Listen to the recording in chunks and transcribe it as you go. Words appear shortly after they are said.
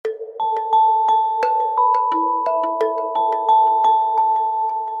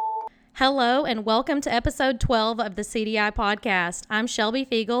Hello and welcome to episode 12 of the CDI podcast. I'm Shelby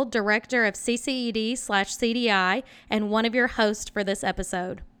Fiegel, director of CCED/CDI, and one of your hosts for this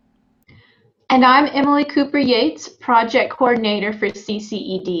episode. And I'm Emily Cooper Yates, project coordinator for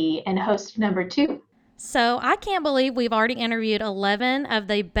CCED and host number 2. So I can't believe we've already interviewed 11 of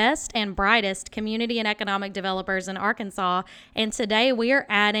the best and brightest community and economic developers in Arkansas, and today we are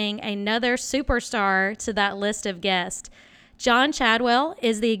adding another superstar to that list of guests. John Chadwell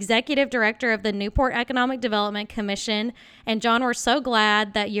is the executive director of the Newport Economic Development Commission. And John, we're so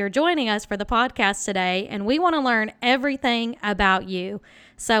glad that you're joining us for the podcast today, and we want to learn everything about you.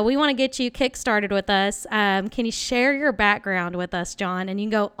 So we want to get you kick-started with us. Can you share your background with us, John? And you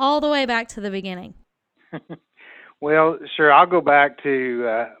can go all the way back to the beginning. Well, sure. I'll go back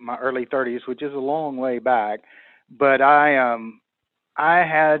to my early 30s, which is a long way back. But I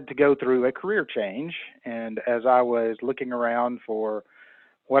had to go through a career change, and as I was looking around for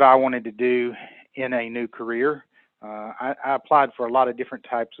what I wanted to do in a new career, I applied for a lot of different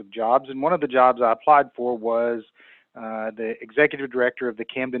types of jobs, and one of the jobs I applied for was the executive director of the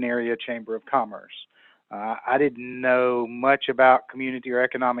Camden Area Chamber of Commerce. I didn't know much about community or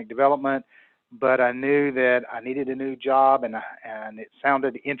economic development, but I knew that I needed a new job, and it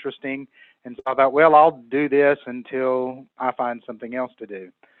sounded interesting. And so I thought, well, I'll do this until I find something else to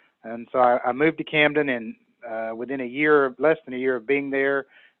do. And so I moved to Camden, and within a year, less than a year of being there,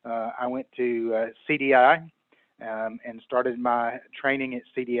 I went to CDI and started my training at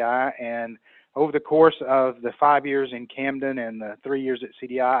CDI. And over the course of the 5 years in Camden and the 3 years at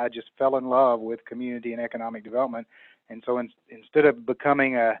CDI, I just fell in love with community and economic development. And so instead of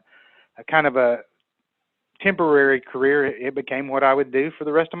becoming a kind of a temporary career, it became what I would do for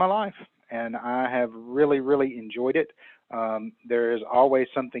the rest of my life. And I have really, really enjoyed it. There is always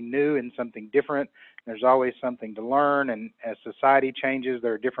something new and something different. There's always something to learn. And as society changes,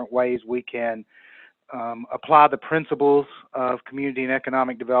 there are different ways we can apply the principles of community and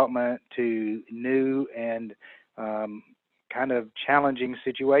economic development to new and kind of challenging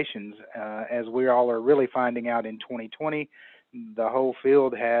situations. As we all are really finding out in 2020, the whole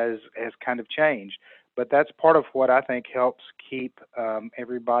field has kind of changed. But that's part of what I think helps keep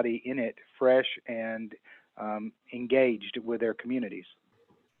everybody in it fresh and engaged with their communities.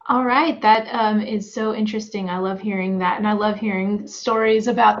 All right, that is so interesting. I love hearing that, and I love hearing stories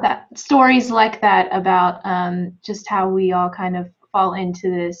like that about just how we all kind of fall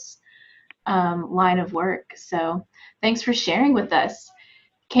into this line of work. So thanks for sharing with us.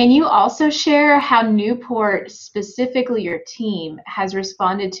 Can you also share how Newport, specifically your team, has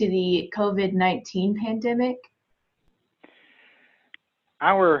responded to the COVID-19 pandemic?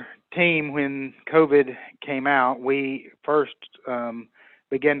 Our team, when COVID came out, we first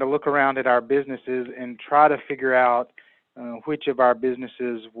began to look around at our businesses and try to figure out which of our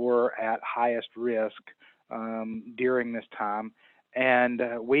businesses were at highest risk during this time. And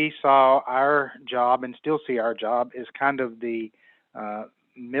we saw our job, and still see our job, as kind of the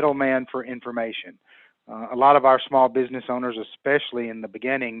middleman for information. A lot of our small business owners, especially in the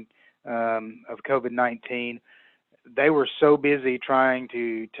beginning of COVID-19, they were so busy trying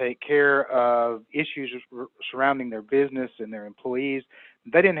to take care of issues surrounding their business and their employees,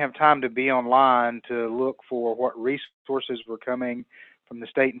 they didn't have time to be online to look for what resources were coming from the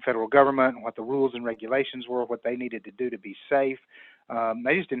state and federal government, what the rules and regulations were, what they needed to do to be safe.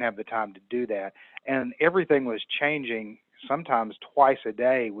 They just didn't have the time to do that. And everything was changing sometimes twice a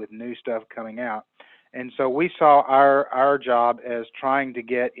day with new stuff coming out. And so we saw our job as trying to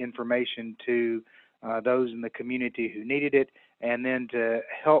get information to those in the community who needed it, and then to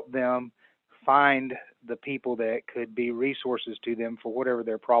help them find the people that could be resources to them for whatever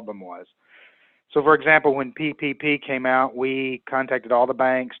their problem was. So, for example, when PPP came out, we contacted all the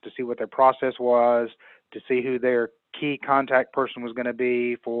banks to see what their process was, to see who their key contact person was going to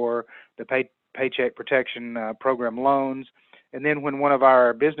be for the Paycheck Protection Program loans. And then when one of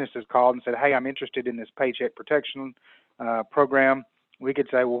our businesses called and said, hey, I'm interested in this Paycheck Protection program, we could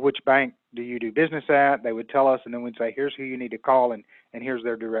say, well, which bank do you do business at? They would tell us, and then we'd say, here's who you need to call, and here's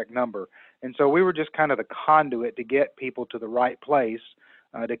their direct number. And so we were just kind of the conduit to get people to the right place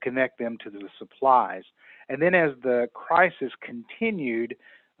to connect them to the supplies. And then as the crisis continued,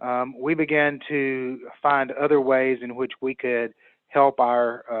 we began to find other ways in which we could help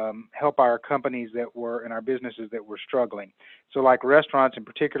our companies that were in our businesses that were struggling. So like restaurants in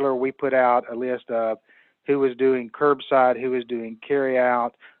particular, we put out a list of who was doing curbside, who was doing carry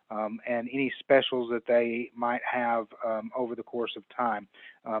out, and any specials that they might have over the course of time.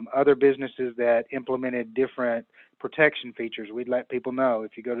 Other businesses that implemented different protection features, we'd let people know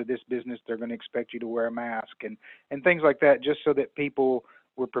if you go to this business, they're going to expect you to wear a mask, and things like that, just so that people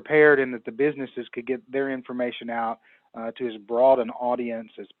were prepared and that the businesses could get their information out to as broad an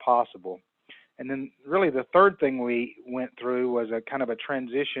audience as possible. And then really the third thing we went through was a kind of a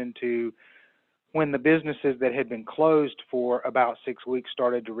transition to when the businesses that had been closed for about 6 weeks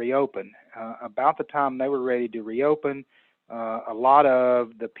started to reopen. About the time they were ready to reopen, a lot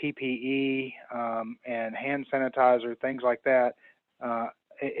of the PPE and hand sanitizer, things like that,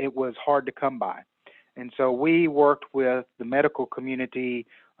 it was hard to come by. And so we worked with the medical community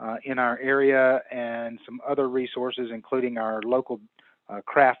in our area and some other resources, including our local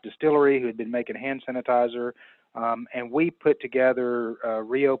craft distillery who had been making hand sanitizer. And we put together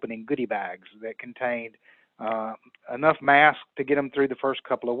reopening goodie bags that contained enough masks to get them through the first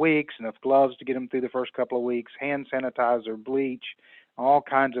couple of weeks, enough gloves to get them through the first couple of weeks, hand sanitizer, bleach, all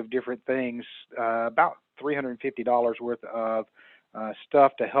kinds of different things, about $350 worth of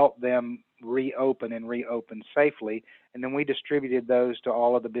stuff to help them reopen and reopen safely. And then we distributed those to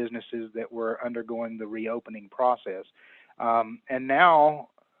all of the businesses that were undergoing the reopening process. And now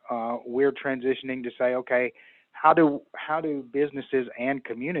we're transitioning to say, okay, how do businesses and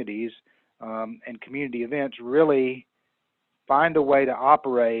communities and community events really find a way to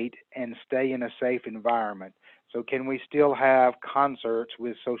operate and stay in a safe environment? So can we still have concerts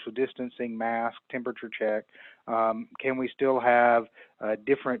with social distancing, mask, temperature check? Can we still have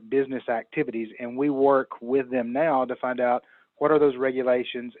different business activities? And we work with them now to find out what are those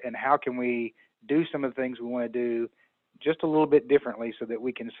regulations and how can we do some of the things we want to do just a little bit differently so that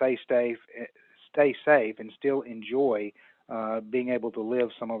we can stay safe and still enjoy being able to live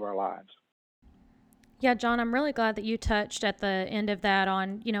some of our lives. Yeah, John, I'm really glad that you touched at the end of that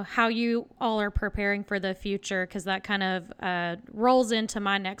on, how you all are preparing for the future, because that kind of rolls into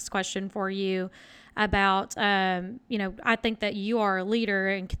my next question for you about, I think that you are a leader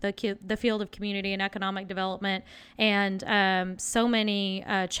in the field of community and economic development, and so many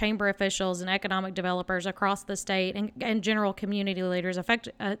chamber officials and economic developers across the state and general community leaders,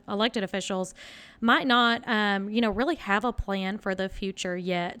 elected officials, might not, really have a plan for the future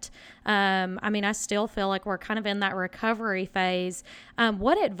yet. I still feel like we're kind of in that recovery phase.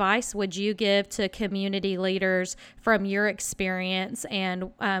 What advice would you give to community leaders from your experience and,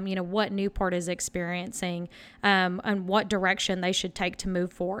 what Newport is experiencing and what direction they should take to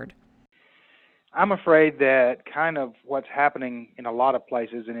move forward? I'm afraid that kind of what's happening in a lot of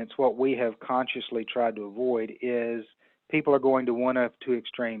places, and it's what we have consciously tried to avoid, is people are going to one of two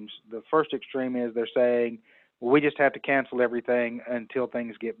extremes. The first extreme is they're saying, well, we just have to cancel everything until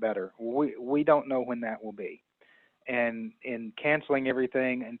things get better. We don't know when that will be. And in canceling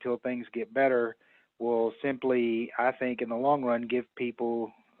everything until things get better will simply, I think, in the long run, give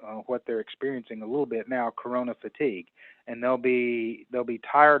people what they're experiencing a little bit now, corona fatigue. And they'll be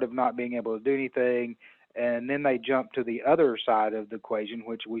tired of not being able to do anything, and then they jump to the other side of the equation,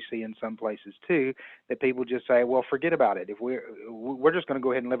 which we see in some places too, that people just say, well, forget about it. If we're just going to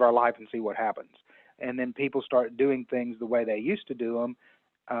go ahead and live our life and see what happens. And then people start doing things the way they used to do them,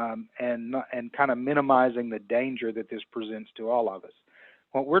 and kind of minimizing the danger that this presents to all of us.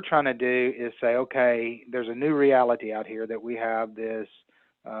 What we're trying to do is say, okay, there's a new reality out here that we have this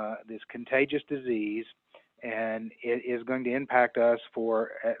contagious disease, and it is going to impact us for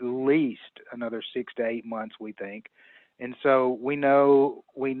at least another 6 to 8 months, we think. And so we know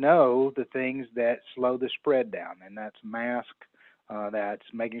the things that slow the spread down, and that's mask, that's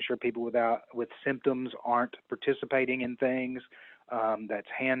making sure people with symptoms aren't participating in things, that's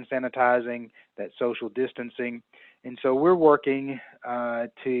hand sanitizing, that's social distancing. And so we're working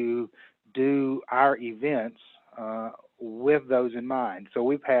to do our events with those in mind. So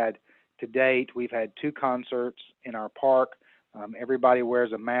to date, we've had 2 concerts in our park. Everybody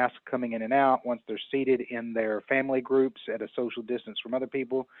wears a mask coming in and out. Once they're seated in their family groups at a social distance from other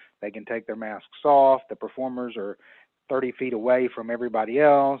people, they can take their masks off. The performers are 30 feet away from everybody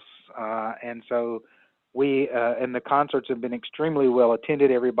else. And so and the concerts have been extremely well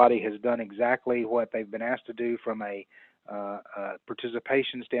attended. Everybody has done exactly what they've been asked to do from a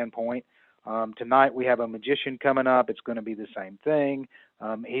participation standpoint. Tonight we have a magician coming up. It's going to be the same thing.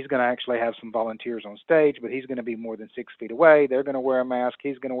 He's going to actually have some volunteers on stage, but he's going to be more than 6 feet away. They're going to wear a mask.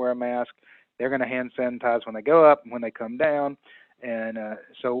 He's going to wear a mask. They're going to hand sanitize when they go up and when they come down. And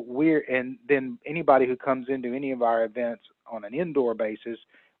and then anybody who comes into any of our events on an indoor basis,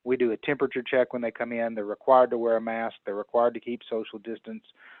 we do a temperature check when they come in. They're required to wear a mask. They're required to keep social distance.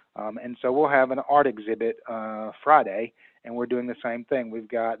 And so we'll have an art exhibit Friday, and we're doing the same thing. We've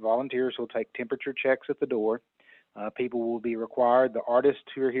got volunteers who will take temperature checks at the door. People will be required, the artists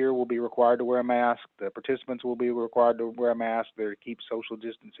who are here will be required to wear a mask. The participants will be required to wear a mask. They're to keep social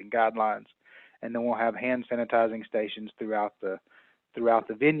distancing guidelines. And then we'll have hand sanitizing stations throughout the throughout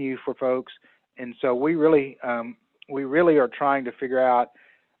the venue for folks. And so we really are trying to figure out,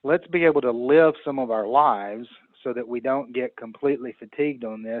 let's be able to live some of our lives so that we don't get completely fatigued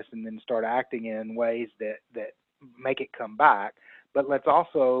on this and then start acting in ways that make it come back. But let's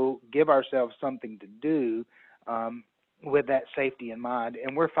also give ourselves something to do with that safety in mind.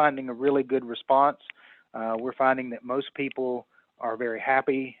 And we're finding a really good response. We're finding that most people are very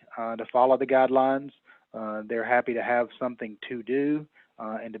happy to follow the guidelines. They're happy to have something to do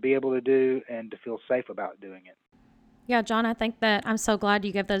and to be able to do and to feel safe about doing it. Yeah, John, I think that I'm so glad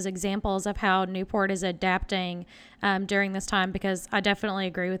you give those examples of how Newport is adapting during this time, because I definitely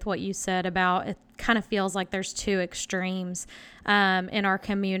agree with what you said about it. Kind of feels like there's two extremes in our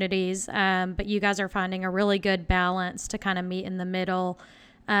communities, but you guys are finding a really good balance to kind of meet in the middle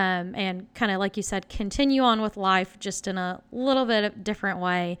and kind of, like you said, continue on with life just in a little bit of different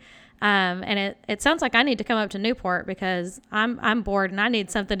way. And it sounds like I need to come up to Newport because I'm bored and I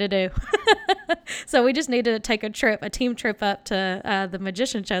need something to do. So we just need to take a team trip up to the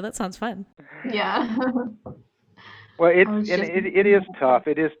Magician Show. That sounds fun. Yeah. Well, it is tough.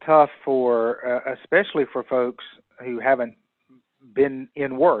 It is tough for, especially for folks who haven't been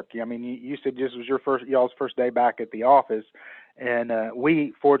in work. I mean, you said this was y'all's first day back at the office, and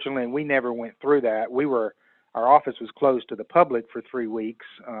we fortunately we never went through that. Our office was closed to the public for 3 weeks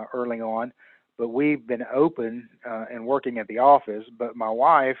early on, but we've been open and working at the office. But my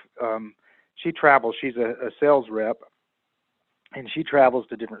wife, she travels. She's a sales rep, and she travels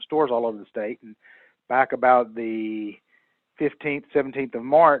to different stores all over the state. And back about the 15th, 17th of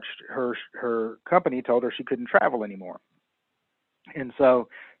March, her company told her she couldn't travel anymore. And so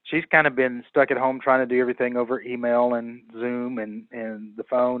she's kind of been stuck at home trying to do everything over email and Zoom and the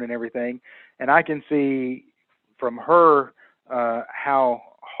phone and everything. And I can see from her how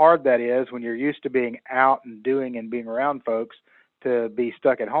hard that is when you're used to being out and doing and being around folks to be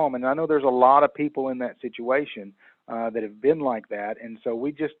stuck at home. And I know there's a lot of people in that situation that have been like that. And so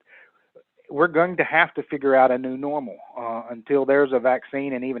we're going to have to figure out a new normal until there's a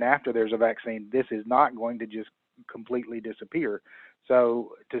vaccine. And even after there's a vaccine, this is not going to just completely disappear.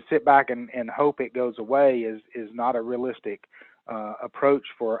 So to sit back and hope it goes away is not a realistic approach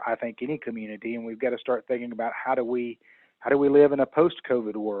for, I think, any community. And we've got to start thinking about how do we live in a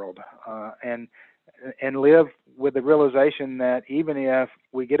post-COVID world and live with the realization that even if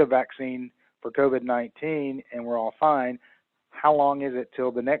we get a vaccine for COVID-19 and we're all fine, how long is it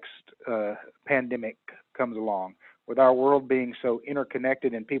till the next pandemic comes along? With our world being so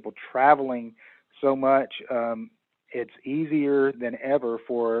interconnected and people traveling so much, it's easier than ever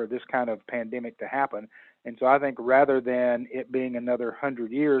for this kind of pandemic to happen. And so I think rather than it being another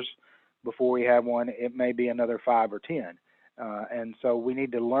 100 years before we have one, it may be another 5 or 10. And so we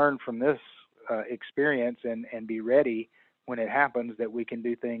need to learn from this experience and be ready when it happens that we can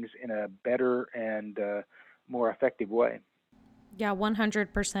do things in a better and more effective way. Yeah,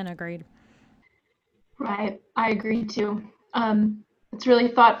 100% agreed. Right. I agree too. It's really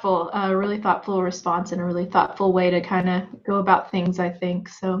thoughtful, a really thoughtful response and a really thoughtful way to kind of go about things, I think.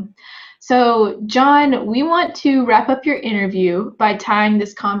 So John, we want to wrap up your interview by tying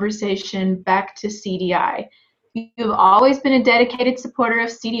this conversation back to CDI. You've always been a dedicated supporter of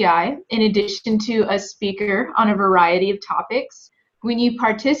CDI, in addition to a speaker on a variety of topics. When you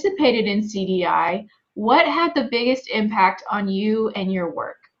participated in CDI, what had the biggest impact on you and your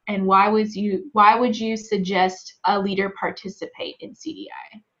work? And why would you suggest a leader participate in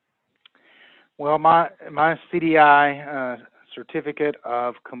CDI? Well, my CDI certificate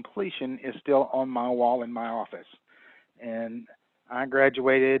of completion is still on my wall in my office, and I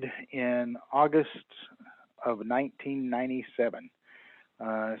graduated in August of 1997.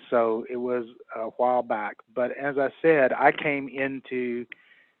 So it was a while back. But as I said, I came into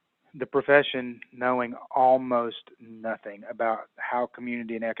the profession knowing almost nothing about how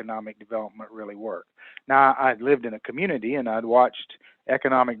community and economic development really work. Now, I'd lived in a community and I'd watched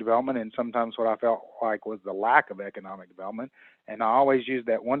economic development and sometimes what I felt like was the lack of economic development. And I always used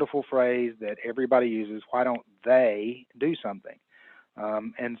that wonderful phrase that everybody uses, why don't they do something?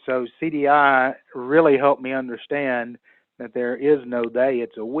 And so CDI really helped me understand that there is no they,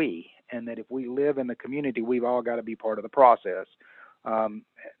 it's a we. And that if we live in the community, we've all got to be part of the process.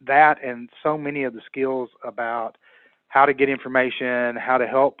 That and so many of the skills about how to get information, how to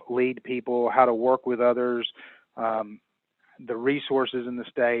help lead people, how to work with others, the resources in the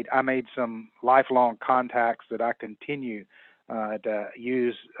state. I made some lifelong contacts that I continue to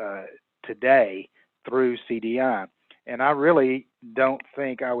use today through CDI. And I really don't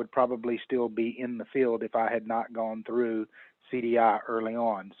think I would probably still be in the field if I had not gone through CDI early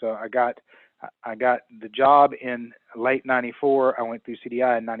on. So I got I got the job in late 94. I went through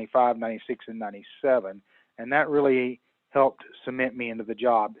CDI in 95, 96, and 97. And that really helped cement me into the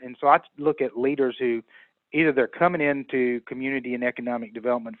job. And so I look at leaders who either they're coming into community and economic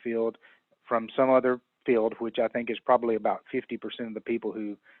development field from some other field, which I think is probably about 50% of the people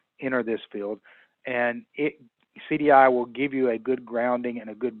who enter this field. And CDI will give you a good grounding and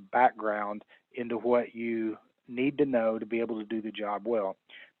a good background into what you need to know to be able to do the job well.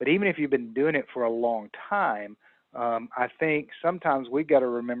 But even if you've been doing it for a long time, I think sometimes we got to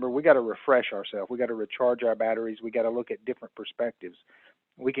remember, we got to refresh ourselves. We got to recharge our batteries. We got to look at different perspectives.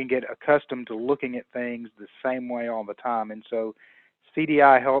 We can get accustomed to looking at things the same way all the time. And so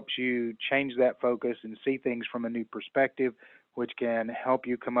CDI helps you change that focus and see things from a new perspective, which can help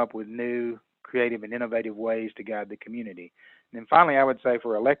you come up with new, creative, and innovative ways to guide the community. And then finally, I would say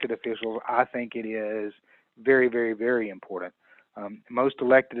for elected officials, I think it is very, very, very important. Most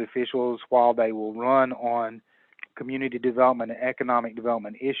elected officials, while they will run on community development and economic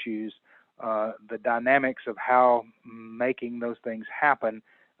development issues, the dynamics of how making those things happen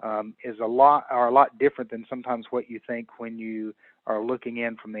are a lot different than sometimes what you think when you are looking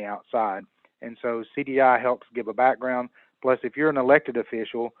in from the outside. And so CDI helps give a background. Plus, if you're an elected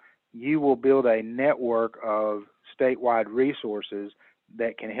official, you will build a network of statewide resources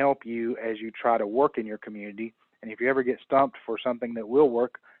that can help you as you try to work in your community. And if you ever get stumped for something that will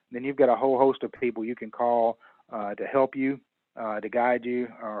work, then you've got a whole host of people you can call to help you, to guide you,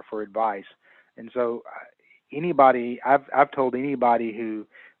 or for advice. And so I've told anybody who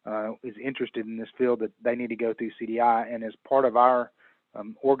is interested in this field that they need to go through CDI. And as part of our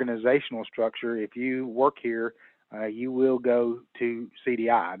organizational structure, if you work here, you will go to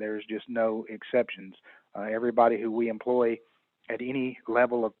CDI. There's just no exceptions. Everybody who we employ at any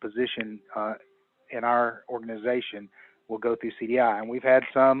level of position in our organization will go through CDI. And we've had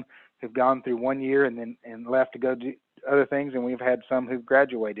some who've gone through 1 year and left to go do other things, and we've had some who've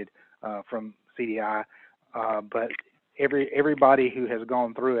graduated from CDI. But everybody who has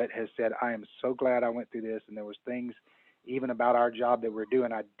gone through it has said, I am so glad I went through this, and there was things even about our job that we're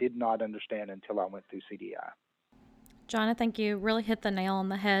doing I did not understand until I went through CDI. John, I think you really hit the nail on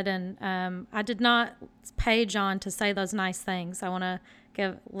the head, and I did not pay John to say those nice things. I want to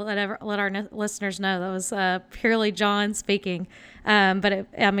let our listeners know that was purely John speaking. But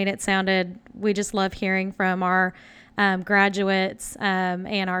it sounded. We just love hearing from our graduates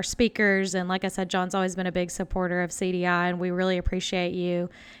and our speakers. And like I said, John's always been a big supporter of CDI, and we really appreciate you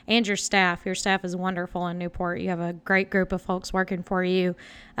and your staff. Your staff is wonderful in Newport. You have a great group of folks working for you,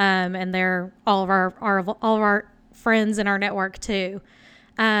 and they're all of our friends in our network too.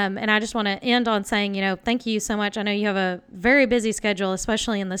 And I just want to end on saying, thank you so much. I know you have a very busy schedule,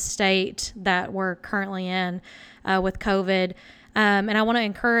 especially in the state that we're currently in with COVID. And I want to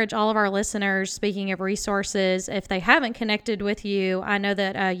encourage all of our listeners, speaking of resources, if they haven't connected with you, I know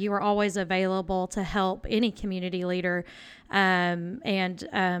that you are always available to help any community leader. So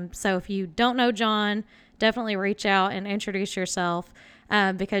if you don't know John, definitely reach out and introduce yourself.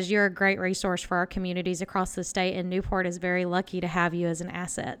 Because you're a great resource for our communities across the state, and Newport is very lucky to have you as an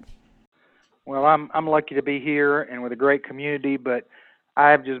asset. Well, I'm lucky to be here and with a great community, but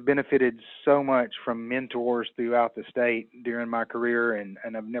I've just benefited so much from mentors throughout the state during my career, and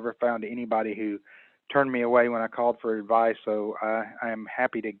I've never found anybody who turned me away when I called for advice, so I am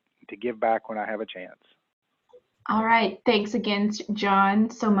happy to give back when I have a chance. All right. Thanks again, John,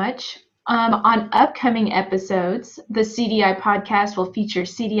 so much. On upcoming episodes, the CDI podcast will feature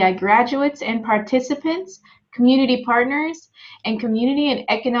CDI graduates and participants, community partners, and community and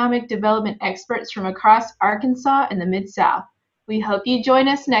economic development experts from across Arkansas and the Mid-South. We hope you join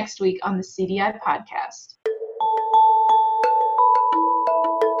us next week on the CDI podcast.